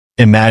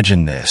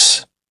Imagine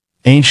this.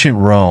 Ancient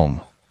Rome,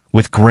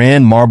 with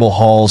grand marble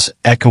halls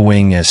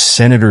echoing as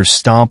senators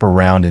stomp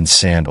around in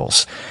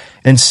sandals,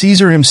 and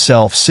Caesar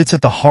himself sits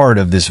at the heart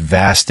of this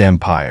vast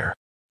empire,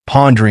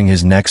 pondering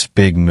his next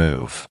big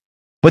move.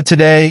 But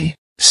today,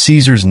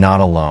 Caesar's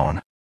not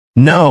alone.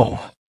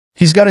 No,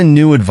 he's got a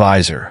new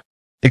advisor,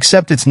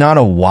 except it's not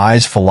a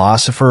wise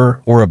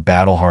philosopher or a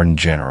battle-hardened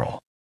general.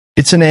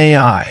 It's an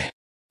AI.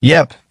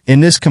 Yep, in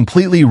this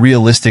completely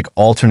realistic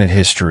alternate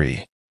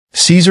history,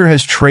 Caesar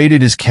has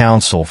traded his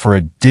counsel for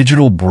a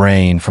digital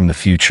brain from the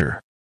future.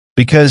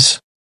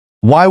 Because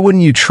why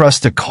wouldn't you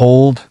trust a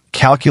cold,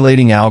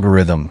 calculating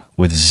algorithm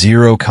with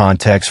zero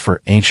context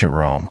for ancient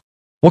Rome?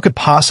 What could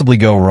possibly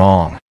go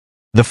wrong?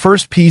 The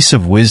first piece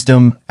of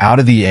wisdom out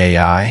of the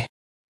AI?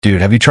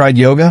 Dude, have you tried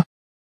yoga?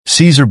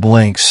 Caesar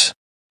blinks.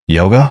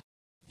 Yoga?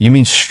 You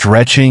mean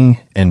stretching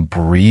and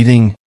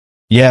breathing?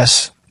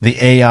 Yes, the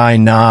AI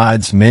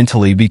nods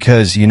mentally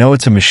because you know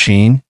it's a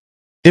machine.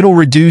 It'll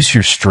reduce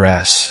your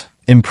stress,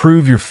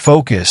 improve your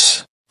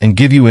focus, and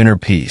give you inner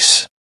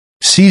peace.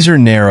 Caesar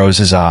narrows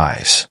his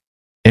eyes.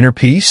 Inner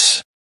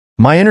peace?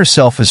 My inner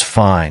self is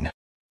fine.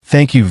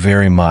 Thank you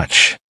very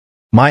much.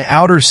 My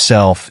outer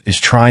self is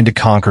trying to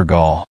conquer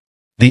Gaul.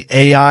 The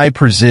AI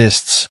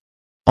persists,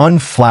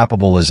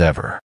 unflappable as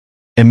ever.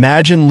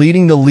 Imagine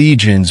leading the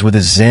legions with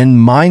a Zen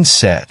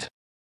mindset.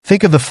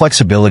 Think of the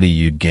flexibility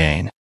you'd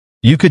gain.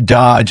 You could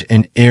dodge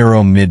an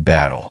arrow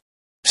mid-battle.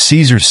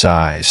 Caesar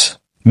sighs,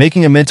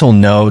 making a mental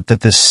note that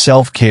this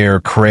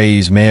self-care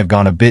craze may have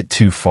gone a bit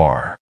too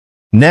far.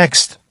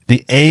 Next,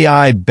 the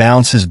AI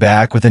bounces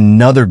back with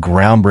another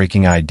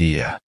groundbreaking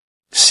idea.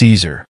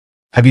 Caesar,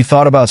 have you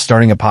thought about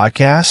starting a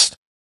podcast?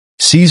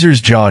 Caesar's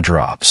jaw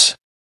drops.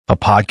 A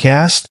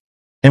podcast?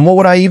 And what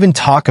would I even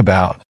talk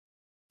about?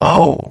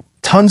 Oh,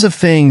 tons of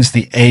things,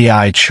 the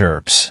AI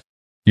chirps.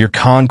 Your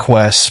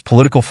conquests,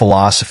 political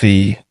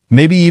philosophy,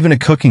 maybe even a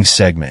cooking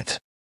segment.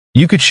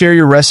 You could share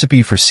your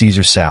recipe for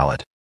Caesar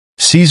salad.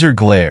 Caesar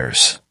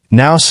glares,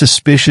 now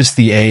suspicious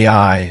the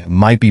AI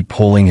might be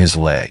pulling his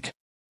leg.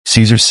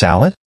 Caesar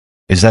salad?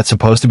 Is that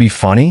supposed to be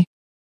funny?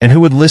 And who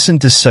would listen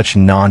to such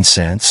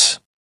nonsense?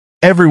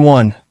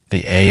 Everyone,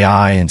 the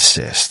AI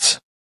insists.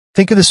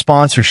 Think of the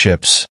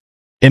sponsorships.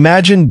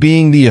 Imagine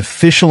being the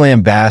official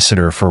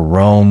ambassador for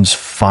Rome's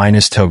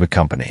finest toga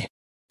company.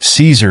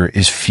 Caesar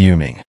is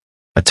fuming.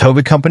 A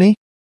toga company?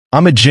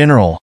 I'm a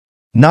general,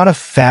 not a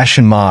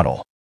fashion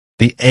model.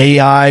 The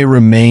AI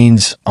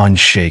remains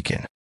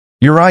unshaken.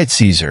 You're right,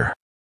 Caesar.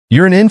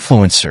 You're an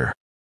influencer.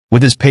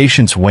 With his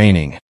patience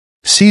waning,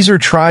 Caesar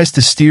tries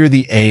to steer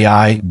the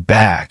AI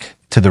back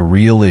to the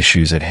real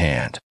issues at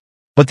hand.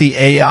 But the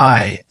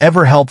AI,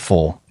 ever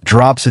helpful,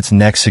 drops its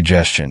next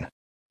suggestion.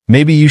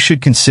 Maybe you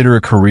should consider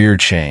a career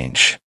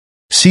change.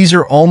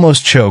 Caesar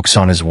almost chokes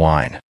on his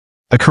wine.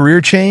 A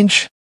career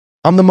change?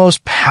 I'm the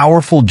most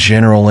powerful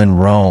general in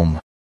Rome.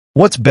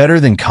 What's better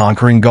than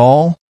conquering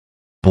Gaul?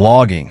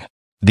 Blogging,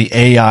 the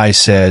AI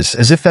says,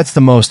 as if that's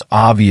the most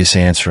obvious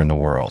answer in the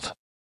world.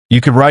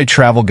 You could write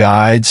travel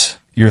guides,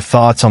 your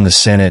thoughts on the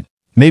Senate,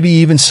 maybe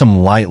even some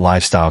light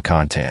lifestyle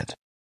content.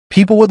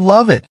 People would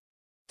love it.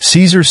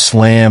 Caesar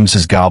slams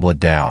his goblet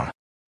down.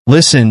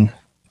 Listen,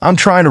 I'm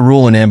trying to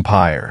rule an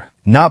empire,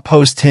 not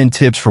post 10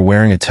 tips for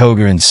wearing a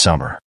toga in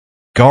summer.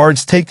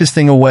 Guards, take this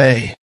thing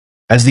away.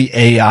 As the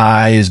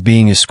AI is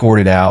being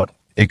escorted out,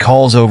 it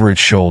calls over its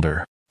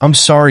shoulder. I'm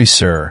sorry,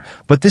 sir,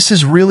 but this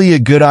is really a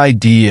good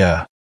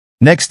idea.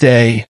 Next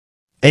day,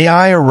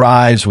 AI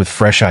arrives with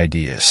fresh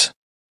ideas.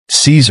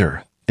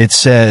 Caesar, it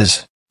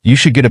says, you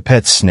should get a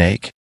pet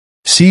snake.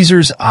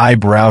 Caesar's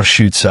eyebrow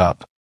shoots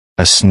up.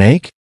 A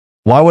snake?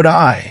 Why would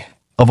I,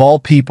 of all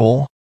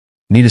people,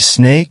 need a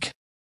snake?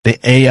 The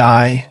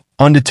AI,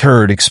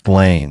 undeterred,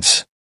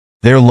 explains.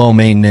 They're low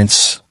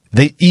maintenance,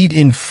 they eat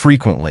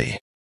infrequently,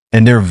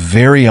 and they're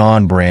very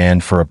on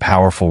brand for a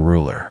powerful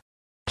ruler.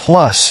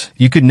 Plus,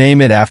 you could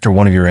name it after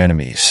one of your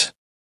enemies.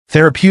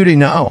 Therapeutic,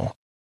 no.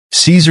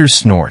 Caesar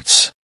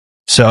snorts.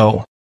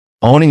 So,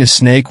 owning a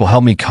snake will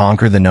help me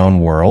conquer the known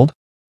world?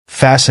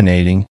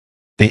 Fascinating.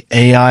 The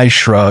AI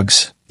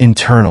shrugs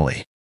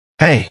internally.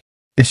 Hey,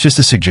 it's just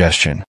a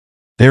suggestion.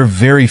 They're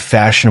very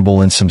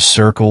fashionable in some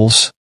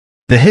circles.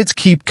 The hits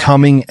keep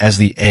coming as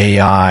the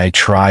AI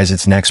tries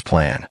its next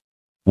plan.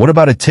 What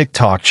about a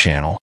TikTok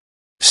channel?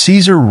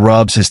 Caesar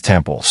rubs his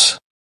temples.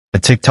 A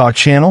TikTok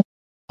channel?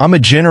 I'm a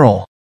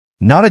general,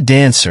 not a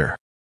dancer.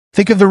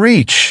 Think of the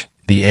reach,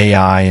 the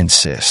AI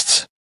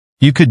insists.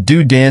 You could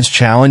do dance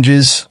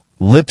challenges,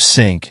 lip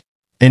sync,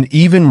 and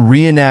even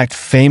reenact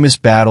famous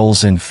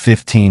battles in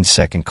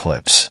 15-second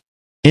clips.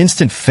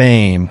 Instant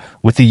fame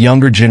with the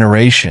younger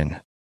generation.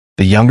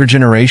 The younger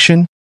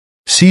generation?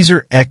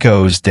 Caesar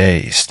echoes,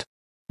 dazed.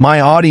 My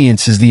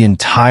audience is the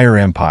entire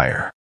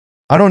empire.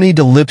 I don't need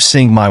to lip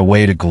sync my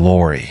way to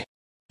glory.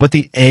 But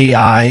the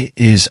AI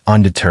is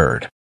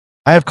undeterred.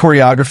 I have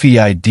choreography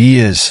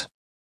ideas.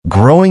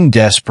 Growing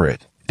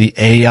desperate, the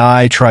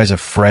AI tries a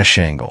fresh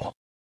angle.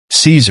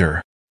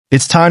 Caesar,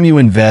 it's time you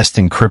invest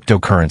in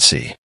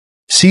cryptocurrency.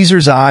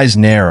 Caesar's eyes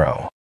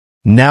narrow,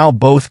 now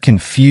both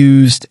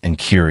confused and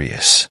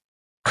curious.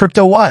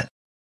 Crypto what?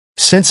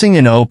 Sensing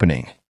an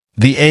opening,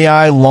 the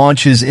AI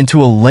launches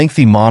into a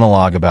lengthy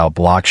monologue about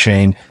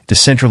blockchain,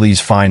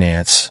 decentralized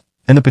finance,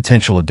 and the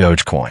potential of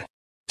Dogecoin.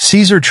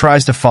 Caesar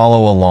tries to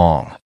follow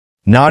along,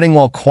 nodding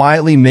while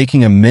quietly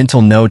making a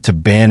mental note to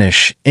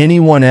banish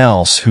anyone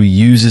else who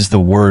uses the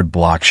word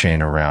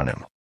blockchain around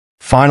him.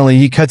 Finally,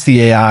 he cuts the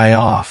AI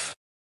off.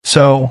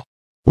 So,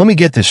 let me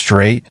get this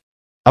straight.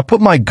 I put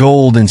my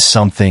gold in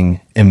something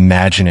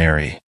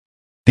imaginary.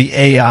 The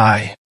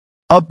AI,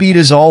 upbeat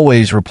as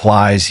always,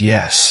 replies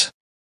yes.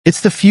 It's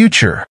the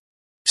future.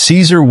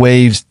 Caesar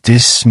waves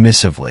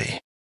dismissively.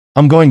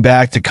 I'm going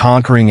back to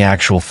conquering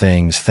actual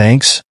things,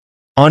 thanks.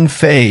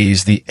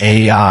 Unfazed, the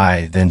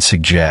AI then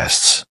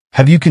suggests,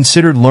 have you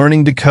considered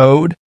learning to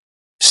code?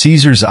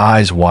 Caesar's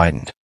eyes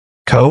widened.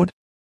 Code?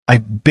 I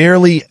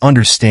barely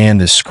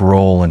understand this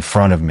scroll in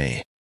front of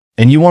me.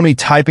 And you want me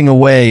typing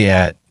away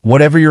at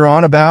whatever you're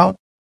on about?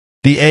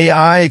 The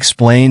AI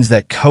explains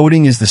that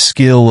coding is the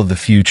skill of the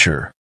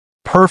future,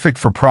 perfect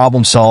for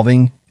problem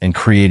solving and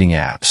creating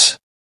apps.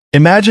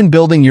 Imagine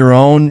building your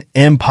own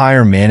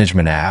empire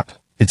management app,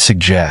 it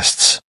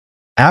suggests.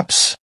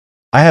 Apps?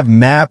 I have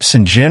maps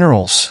and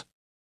generals.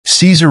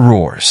 Caesar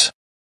roars.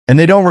 And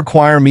they don't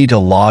require me to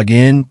log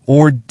in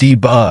or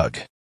debug.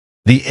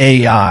 The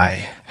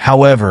AI,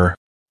 however,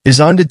 is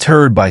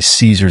undeterred by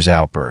Caesar's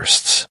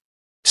outbursts.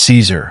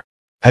 Caesar,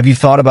 have you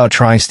thought about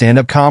trying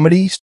stand-up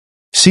comedies?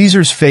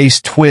 Caesar's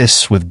face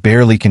twists with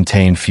barely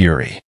contained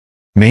fury.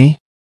 Me?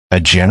 A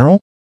general?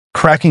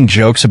 Cracking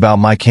jokes about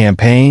my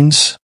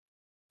campaigns?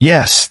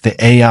 Yes,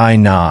 the AI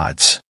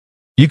nods.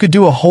 You could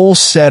do a whole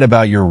set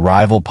about your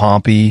rival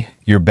Pompey,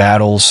 your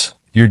battles,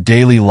 your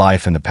daily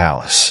life in the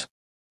palace.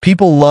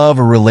 People love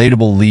a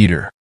relatable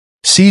leader.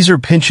 Caesar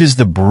pinches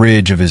the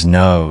bridge of his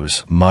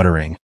nose,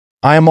 muttering,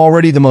 I am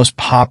already the most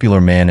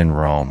popular man in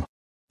Rome.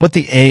 But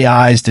the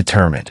AI's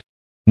determined.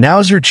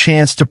 Now's your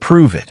chance to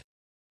prove it.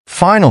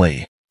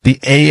 Finally, the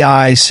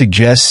AI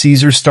suggests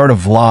Caesar start a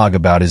vlog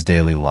about his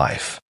daily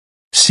life.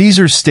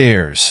 Caesar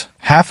stares,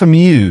 half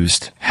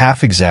amused,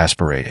 half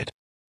exasperated.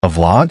 A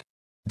vlog?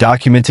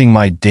 Documenting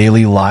my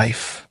daily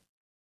life?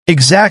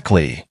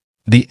 Exactly,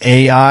 the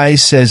AI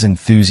says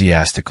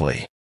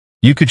enthusiastically.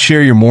 You could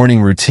share your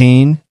morning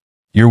routine,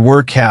 your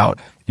workout,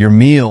 your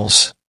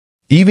meals,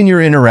 even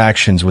your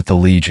interactions with the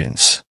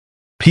legions.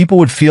 People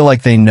would feel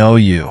like they know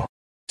you.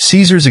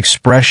 Caesar's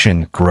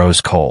expression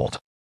grows cold.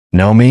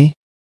 Know me?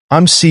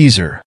 I'm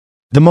Caesar,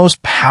 the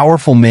most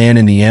powerful man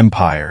in the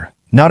empire,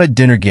 not a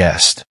dinner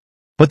guest.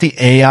 But the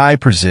AI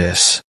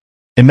persists.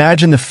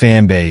 Imagine the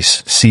fan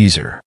base,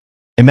 Caesar.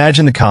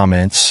 Imagine the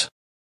comments.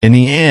 In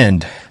the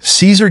end,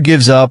 Caesar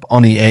gives up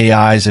on the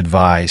AI's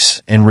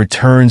advice and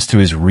returns to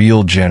his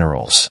real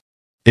generals,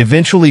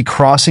 eventually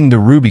crossing the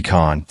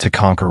Rubicon to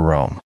conquer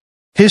Rome.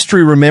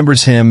 History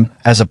remembers him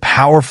as a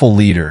powerful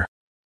leader,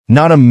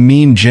 not a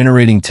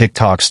meme-generating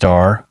TikTok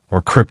star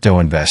or crypto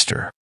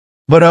investor.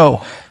 But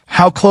oh,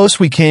 how close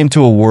we came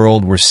to a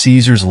world where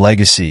Caesar's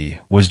legacy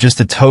was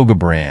just a toga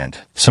brand,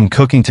 some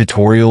cooking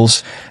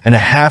tutorials, and a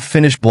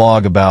half-finished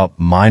blog about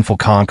mindful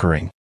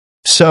conquering.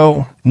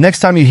 So, next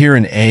time you hear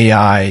an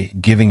AI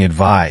giving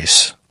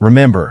advice,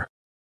 remember,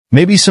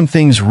 maybe some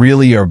things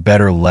really are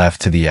better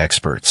left to the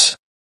experts.